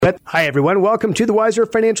Hi, everyone. Welcome to the Wiser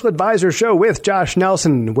Financial Advisor Show with Josh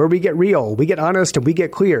Nelson, where we get real, we get honest, and we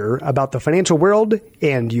get clear about the financial world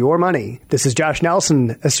and your money. This is Josh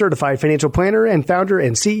Nelson, a certified financial planner and founder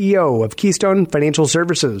and CEO of Keystone Financial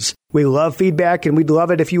Services. We love feedback, and we'd love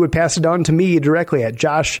it if you would pass it on to me directly at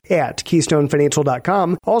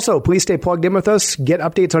josh@keystonefinancial.com. Also, please stay plugged in with us, get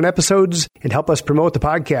updates on episodes, and help us promote the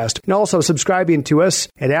podcast. And also subscribing to us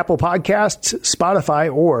at Apple Podcasts, Spotify,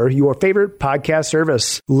 or your favorite podcast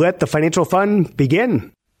service. Let the financial fun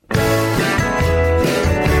begin.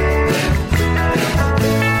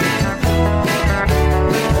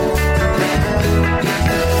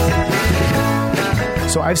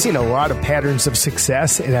 So I've seen a lot of patterns of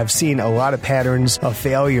success, and I've seen a lot of patterns of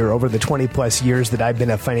failure over the 20 plus years that I've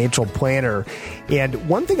been a financial planner. And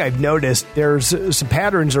one thing I've noticed, there's some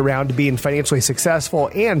patterns around being financially successful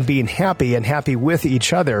and being happy and happy with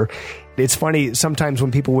each other. It's funny, sometimes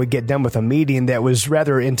when people would get done with a meeting that was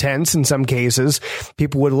rather intense in some cases,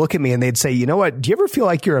 people would look at me and they'd say, you know what, do you ever feel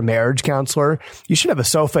like you're a marriage counselor? You should have a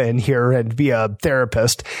sofa in here and be a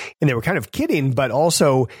therapist. And they were kind of kidding, but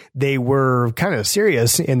also they were kind of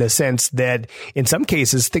serious in the sense that in some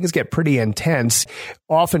cases, things get pretty intense.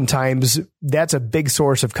 Oftentimes, that's a big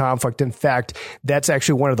source of conflict. In fact, that's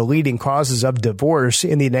actually one of the leading causes of divorce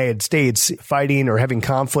in the United States, fighting or having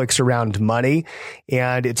conflicts around money.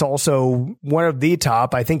 And it's also one of the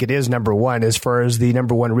top, I think it is number one, as far as the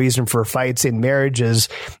number one reason for fights in marriages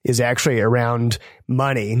is actually around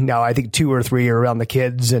money. Now, I think 2 or 3 are around the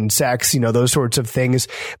kids and sex, those sorts of things.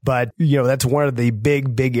 But, that's one of the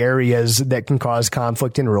big areas that can cause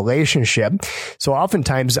conflict in a relationship. So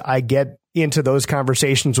oftentimes I get into those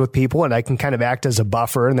conversations with people and I can kind of act as a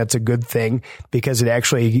buffer, and that's a good thing because it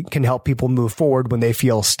actually can help people move forward when they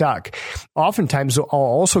feel stuck. Oftentimes I'll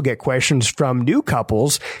also get questions from new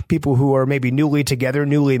couples, people who are maybe newly together,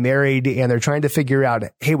 newly married, and they're trying to figure out,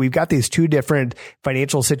 hey, we've got these 2 different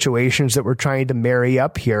financial situations that we're trying to marry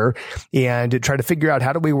up here and try to figure out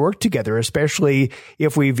how do we work together, especially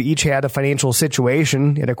if we've each had a financial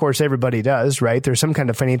situation. And of course, everybody does, right? There's some kind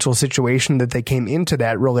of financial situation that they came into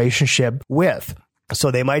that relationship with. So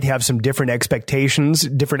they might have some different expectations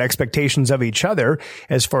of each other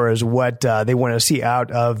as far as what they want to see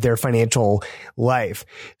out of their financial life.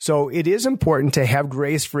 So it is important to have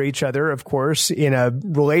grace for each other, of course, in a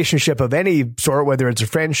relationship of any sort, whether it's a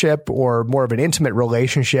friendship or more of an intimate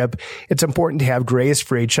relationship. It's important to have grace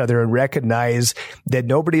for each other and recognize that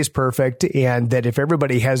nobody is perfect, and that if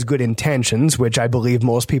everybody has good intentions, which I believe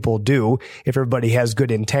most people do, if everybody has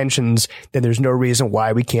good intentions, then there's no reason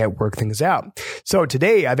why we can't work things out. So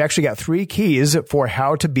today, I've actually got 3 keys for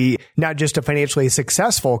how to be not just a financially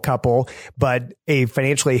successful couple, but a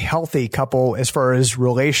financially healthy couple as far as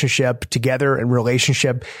relationship together and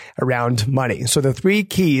relationship around money. So the 3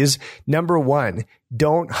 keys, number 1,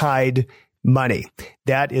 don't hide money.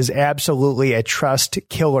 That is absolutely a trust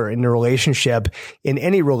killer in a relationship, in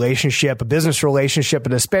any relationship, a business relationship,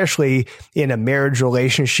 and especially in a marriage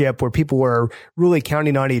relationship where people are really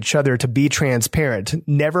counting on each other to be transparent.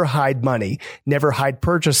 Never hide money, never hide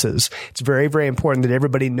purchases. It's very, very important that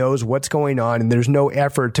everybody knows what's going on and there's no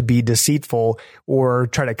effort to be deceitful or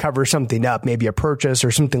try to cover something up, maybe a purchase or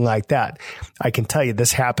something like that. I can tell you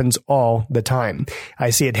this happens all the time. I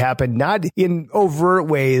see it happen not in overt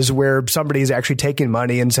ways where somebody's actually taking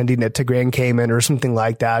money and sending it to Grand Cayman or something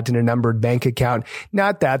like that in a numbered bank account.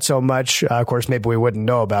 Not that so much. Of course, maybe we wouldn't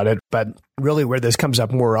know about it, but really where this comes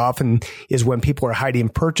up more often is when people are hiding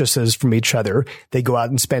purchases from each other. They go out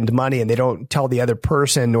and spend money and they don't tell the other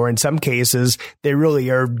person, or in some cases, they really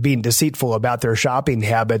are being deceitful about their shopping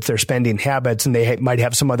habits, their spending habits, and they might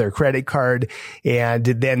have some other credit card, and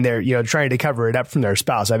then they're, trying to cover it up from their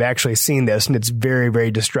spouse. I've actually seen this, and it's very, very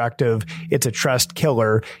destructive. It's a trust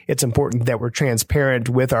killer. It's important that we're transparent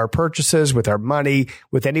with our purchases, with our money,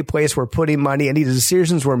 with any place we're putting money, any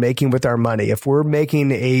decisions we're making with our money. If we're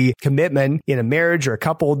making a commitment in a marriage or a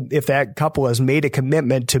couple, if that couple has made a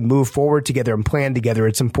commitment to move forward together and plan together,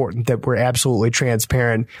 it's important that we're absolutely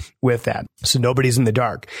transparent with that. So nobody's in the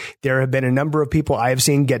dark. There have been a number of people I have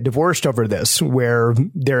seen get divorced over this, where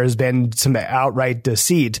there has been some outright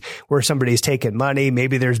deceit, where somebody's taken money.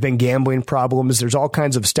 Maybe there's been gambling problems. There's all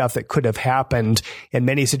kinds of stuff that could have happened. In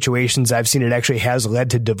many situations, I've seen it actually has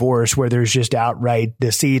led to divorce, where there's just outright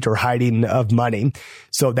deceit or hiding of money.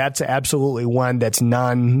 So that's absolutely one that's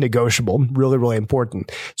non-negotiable. possible. Really, really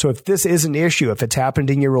important. So if this is an issue, if it's happened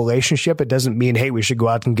in your relationship, it doesn't mean, hey, we should go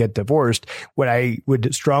out and get divorced. What I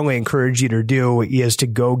would strongly encourage you to do is to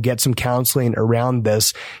go get some counseling around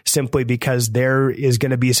this, simply because there is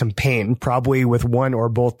going to be some pain, probably with one or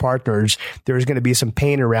both partners. There's going to be some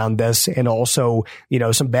pain around this, and also,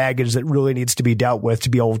 some baggage that really needs to be dealt with to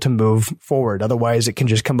be able to move forward. Otherwise, it can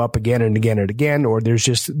just come up again and again and again, or there's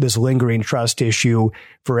just this lingering trust issue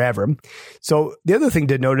forever. So the other thing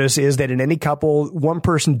to notice is that in any couple, one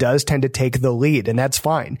person does tend to take the lead, and that's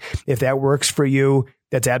fine. If that works for you,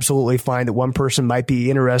 that's absolutely fine. That one person might be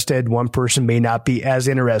interested, one person may not be as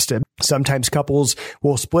interested. Sometimes couples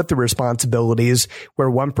will split the responsibilities, where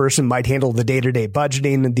one person might handle the day-to-day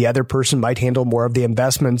budgeting, and the other person might handle more of the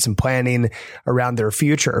investments and planning around their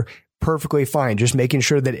future. Perfectly fine. Just making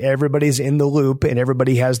sure that everybody's in the loop and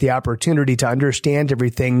everybody has the opportunity to understand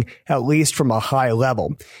everything, at least from a high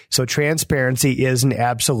level. So transparency is an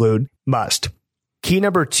absolute must. Key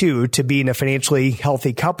number 2 to being a financially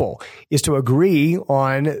healthy couple is to agree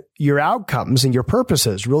on your outcomes and your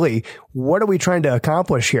purposes. Really, what are we trying to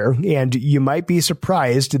accomplish here? And you might be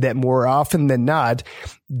surprised that more often than not,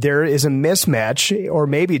 there is a mismatch, or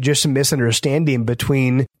maybe just a misunderstanding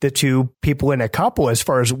between the two people in a couple as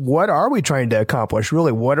far as what are we trying to accomplish?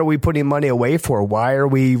 Really, what are we putting money away for? Why are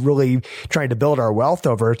we really trying to build our wealth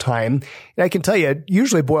over time? And I can tell you, it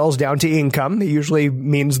usually boils down to income. It usually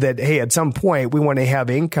means that, hey, at some point we want to have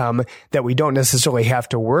income that we don't necessarily have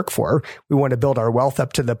to work for. We want to build our wealth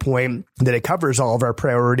up to the point that it covers all of our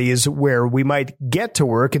priorities, where we might get to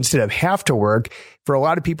work instead of have to work. For a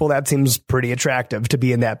lot of people, that seems pretty attractive to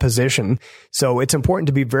be in that position. So it's important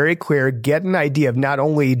to be very clear, get an idea of not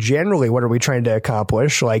only generally what are we trying to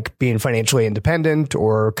accomplish, like being financially independent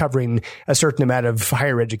or covering a certain amount of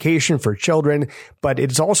higher education for children, but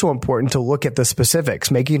it's also important to look at the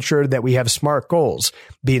specifics, making sure that we have SMART goals,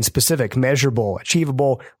 being specific, measurable,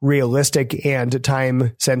 achievable, realistic, and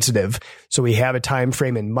time sensitive. So we have a time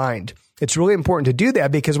frame in mind. It's really important to do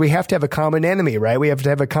that because we have to have a common enemy, right? We have to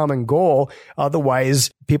have a common goal.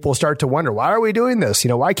 Otherwise, people start to wonder, why are we doing this?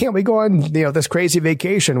 Why can't we go on, this crazy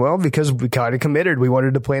vacation? Well, because we kind of committed. We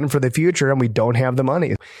wanted to plan for the future and we don't have the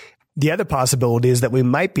money. The other possibility is that we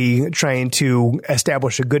might be trying to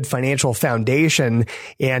establish a good financial foundation,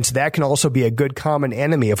 and so that can also be a good common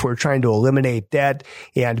enemy if we're trying to eliminate debt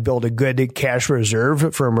and build a good cash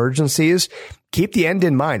reserve for emergencies. Keep the end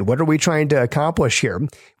in mind. What are we trying to accomplish here?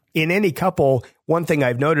 In any couple, one thing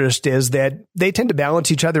I've noticed is that they tend to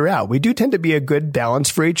balance each other out. We do tend to be a good balance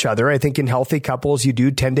for each other. I think in healthy couples, you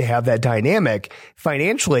do tend to have that dynamic.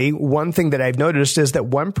 Financially, one thing that I've noticed is that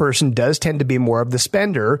one person does tend to be more of the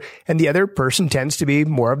spender and the other person tends to be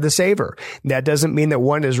more of the saver. That doesn't mean that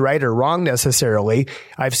one is right or wrong necessarily.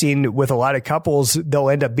 I've seen with a lot of couples, they'll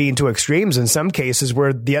end up being to extremes in some cases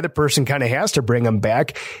where the other person kind of has to bring them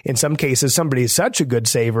back. In some cases, somebody's such a good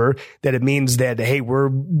saver that it means that, hey, we're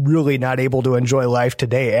really not able to enjoy life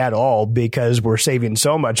today at all because we're saving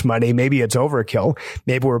so much money. Maybe it's overkill.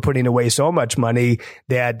 Maybe we're putting away so much money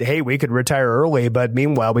that, hey, we could retire early, but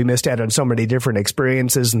meanwhile, we missed out on so many different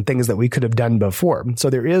experiences and things that we could have done before. So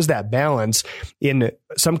there is that balance. In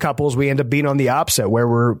some couples, we end up being on the opposite, where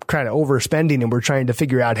we're kind of overspending and we're trying to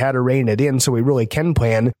figure out how to rein it in so we really can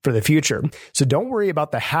plan for the future. So don't worry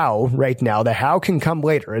about the how right now. The how can come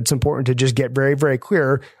later. It's important to just get very, very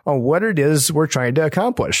clear on what it is we're trying to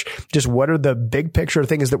accomplish. Just what are the big picture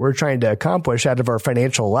things that we're trying to accomplish out of our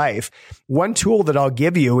financial life. One tool that I'll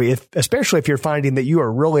give you, especially if you're finding that you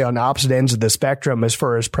are really on opposite ends of the spectrum as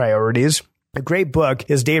far as priorities, a great book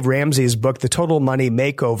is Dave Ramsey's book, The Total Money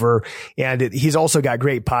Makeover. And he's also got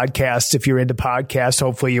great podcasts. If you're into podcasts,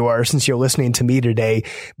 hopefully you are since you're listening to me today,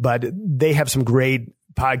 but they have some great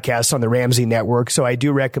podcasts on the Ramsey Network. So I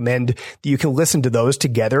do recommend that you can listen to those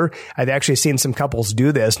together. I've actually seen some couples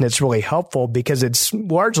do this and it's really helpful because it's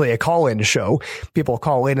largely a call-in show. People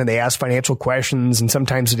call in and they ask financial questions, and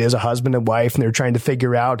sometimes it is a husband and wife and they're trying to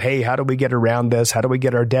figure out, hey, how do we get around this? How do we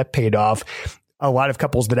get our debt paid off? A lot of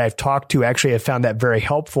couples that I've talked to actually have found that very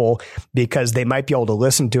helpful because they might be able to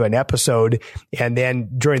listen to an episode and then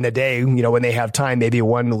during the day, when they have time, maybe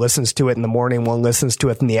one listens to it in the morning, one listens to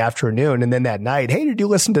it in the afternoon. And then that night, hey, did you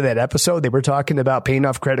listen to that episode? They were talking about paying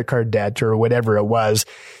off credit card debt or whatever it was.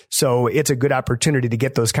 So it's a good opportunity to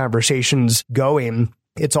get those conversations going.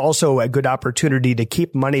 it's also a good opportunity to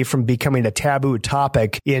keep money from becoming a taboo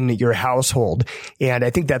topic in your household. And I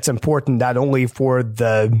think that's important not only for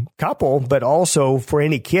the couple, but also for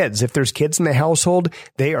any kids. If there's kids in the household,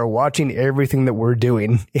 they are watching everything that we're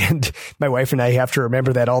doing. And my wife and I have to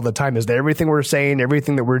remember that all the time, is that everything we're saying,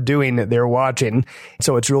 everything that we're doing, they're watching.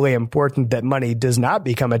 So it's really important that money does not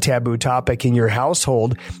become a taboo topic in your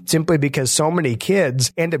household, simply because so many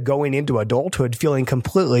kids end up going into adulthood feeling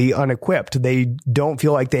completely unequipped. They don't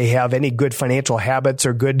feel like they have any good financial habits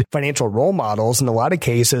or good financial role models in a lot of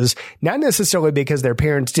cases, not necessarily because their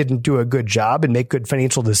parents didn't do a good job and make good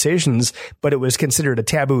financial decisions, but it was considered a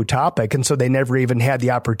taboo topic. And so they never even had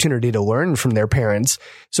the opportunity to learn from their parents.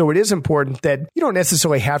 So it is important that you don't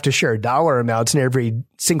necessarily have to share dollar amounts in every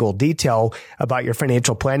single detail about your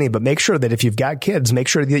financial planning, but make sure that if you've got kids, make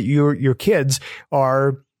sure that your kids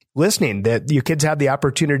are listening, that your kids have the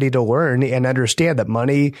opportunity to learn and understand that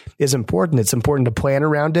money is important. It's important to plan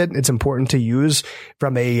around it. It's important to use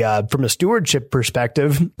from a stewardship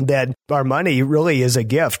perspective, that our money really is a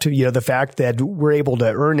gift. You know, the fact that we're able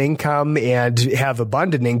to earn income and have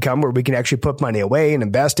abundant income where we can actually put money away and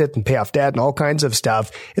invest it and pay off debt and all kinds of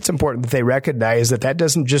stuff. It's important that they recognize that that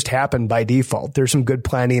doesn't just happen by default. There's some good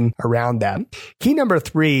planning around that. Key number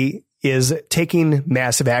 3 is taking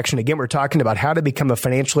massive action. Again, we're talking about how to become a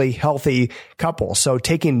financially healthy couple. So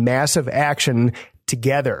taking massive action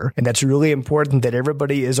together. And that's really important, that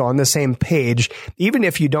everybody is on the same page. Even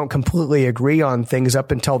if you don't completely agree on things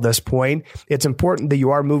up until this point, it's important that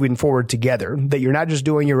you are moving forward together, that you're not just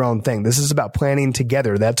doing your own thing. This is about planning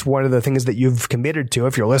together. That's one of the things that you've committed to.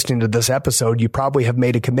 If you're listening to this episode, you probably have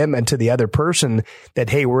made a commitment to the other person that,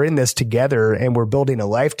 hey, we're in this together and we're building a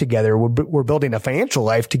life together. We're building a financial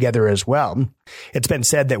life together as well. It's been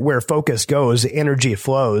said that where focus goes, energy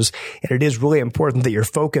flows. And it is really important that you're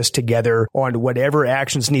focused together on whatever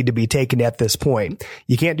actions need to be taken at this point.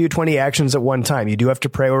 You can't do 20 actions at one time. You do have to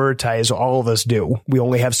prioritize. All of us do. We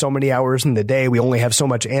only have so many hours in the day. We only have so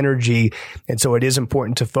much energy. And so it is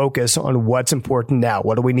important to focus on what's important now.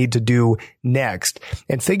 What do we need to do next?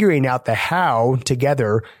 And figuring out the how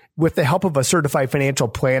together with the help of a certified financial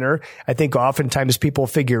planner. I think oftentimes people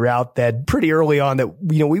figure out that pretty early on that,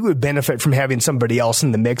 you know, we would benefit from having somebody else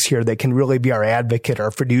in the mix here that can really be our advocate,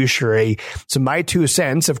 our fiduciary. So my 2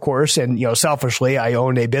 cents, of course, and, you know, selfishly, I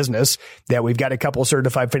own a business that we've got a couple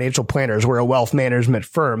certified financial planners. We're a wealth management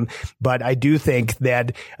firm, but I do think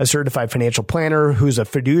that a certified financial planner who's a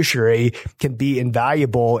fiduciary can be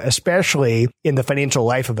invaluable, especially in the financial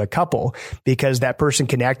life of a couple, because that person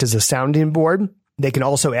can act as a sounding board. They can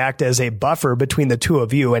also act as a buffer between the two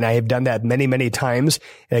of you. And I have done that many, many times.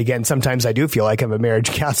 And again, sometimes I do feel like I'm a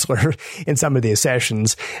marriage counselor in some of these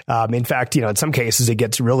sessions. In fact, you know, in some cases it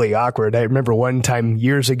gets really awkward. I remember one time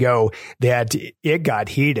years ago that it got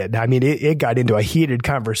heated. I mean, it got into a heated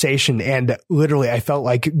conversation, and literally I felt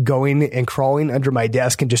like going and crawling under my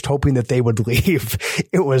desk and just hoping that they would leave.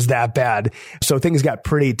 It was that bad. So things got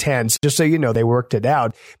pretty tense. Just so you know, they worked it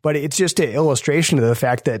out. But it's just an illustration of the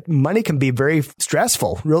fact that money can be very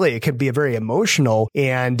stressful. Really, it can be very emotional,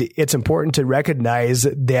 and it's important to recognize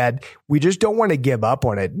that we just don't want to give up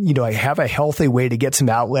on it. You know, have a healthy way to get some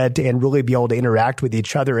outlet and really be able to interact with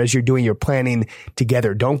each other as you're doing your planning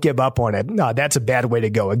together. Don't give up on it. No, that's a bad way to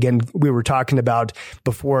go. Again, we were talking about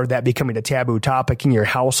before that becoming a taboo topic in your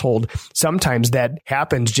household. Sometimes that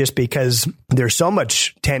happens just because there's so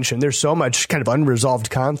much tension. There's so much kind of unresolved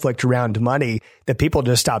conflict around money that people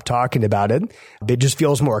just stop talking about it. It just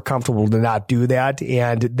feels more comfortable to not do that.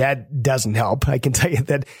 And that doesn't help. I can tell you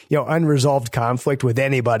that, you know, unresolved conflict with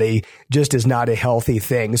anybody just is not a healthy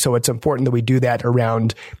thing. So it's important that we do that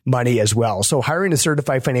around money as well. So hiring a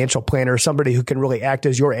certified financial planner, somebody who can really act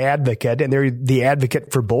as your advocate, and they're the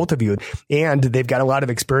advocate for both of you, and they've got a lot of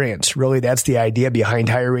experience. Really, that's the idea behind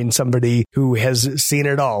hiring somebody who has seen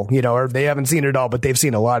it all, you know, or they haven't seen it all, but they've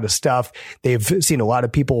seen a lot of stuff. They've seen a lot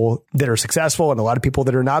of people that are successful and a lot of people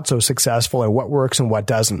that are not so successful, and what works and what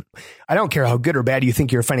doesn't. I don't care how good or bad you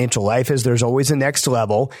think your financial life is. There's always a next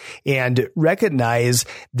level, and recognize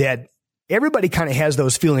that everybody kind of has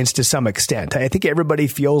those feelings to some extent. I think everybody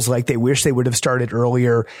feels like they wish they would have started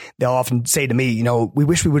earlier. They'll often say to me, you know, we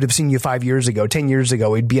wish we would have seen you 5 years ago, 10 years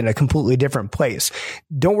ago. We'd be in a completely different place.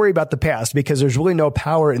 Don't worry about the past, because there's really no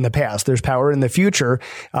power in the past. There's power in the future,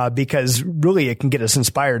 because really it can get us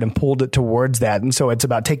inspired and pulled it towards that. And so it's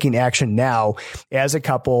about taking action now as a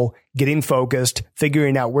couple, getting focused,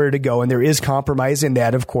 figuring out where to go. And there is compromise in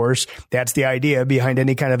that, of course. That's the idea behind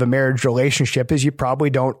any kind of a marriage relationship, is you probably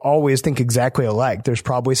don't always think exactly alike. There's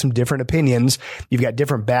probably some different opinions. You've got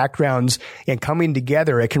different backgrounds, and coming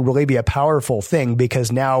together, it can really be a powerful thing,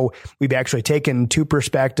 because now we've actually taken two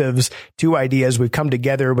perspectives, two ideas. We've come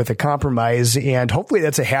together with a compromise, and hopefully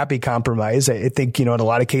that's a happy compromise. I think, in a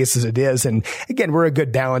lot of cases it is. And again, we're a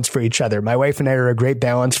good balance for each other. My wife and I are a great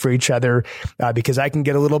balance for each other, because I can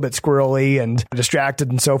get a little bit squirrely and distracted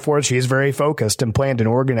and so forth. She's very focused and planned and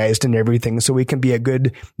organized and everything. So we can be a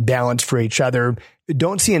good balance for each other.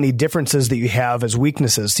 Don't see any differences that you have as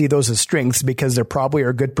weaknesses. See those as strengths, because there probably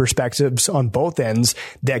are good perspectives on both ends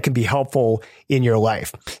that can be helpful in your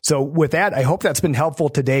life. So with that, I hope that's been helpful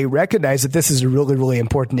today. Recognize that this is a really, really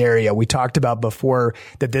important area. We talked about before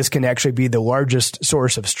that this can actually be the largest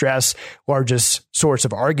source of stress, largest source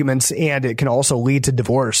of arguments, and it can also lead to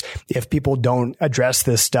divorce if people don't address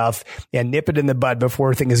this stuff and nip it in the bud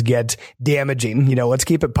before things get damaging. Let's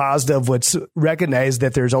keep it positive. Let's recognize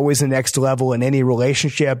that there's always a next level in any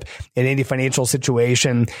relationship, in any financial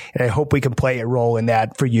situation. And I hope we can play a role in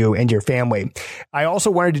that for you and your family. I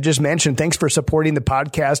also wanted to just mention, thanks for supporting the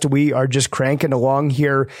podcast. We are just cranking along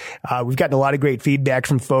here. We've gotten a lot of great feedback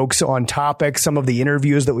from folks on topics, some of the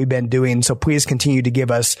interviews that we've been doing. So please continue to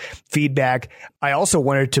give us feedback. I also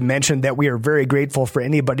wanted to mention that we are very grateful for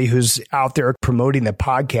anybody who's out there promoting the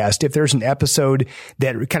podcast. If there's an episode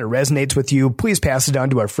that kind of resonates with you, please pass it on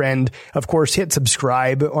to a friend. Of course, hit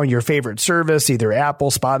subscribe on your favorite service, either Apple,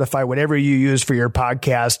 Spotify, whatever you use for your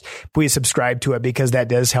podcast. Please subscribe to it, because that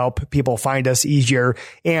does help people find us easier,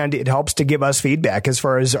 and it helps to give us feedback as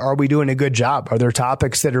far as, are we doing a good job? Are there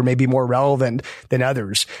topics that are maybe more relevant than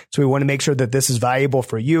others? So we want to make sure that this is valuable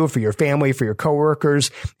for you, for your family, for your coworkers,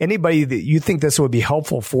 anybody that you think this would be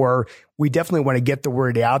helpful for. We definitely want to get the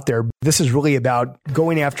word out there. This is really about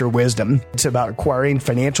going after wisdom. It's about acquiring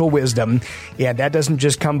financial wisdom. And that doesn't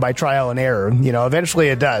just come by trial and error. Eventually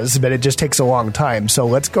it does, but it just takes a long time. So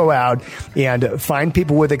let's go out and find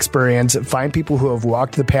people with experience, find people who have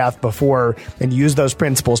walked the path before, and use those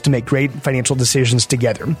principles to make great financial decisions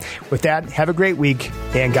together. With that, have a great week,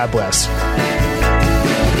 and God bless.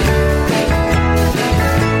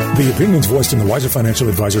 The opinions voiced in the Wiser Financial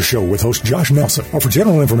Advisor Show with host Josh Nelson are for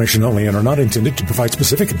general information only and are not intended to provide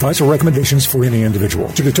specific advice or recommendations for any individual.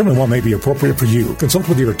 To determine what may be appropriate for you, consult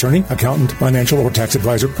with your attorney, accountant, financial, or tax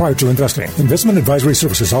advisor prior to investing. Investment advisory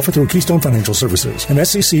services offered through Keystone Financial Services, an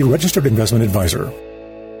SEC registered investment advisor.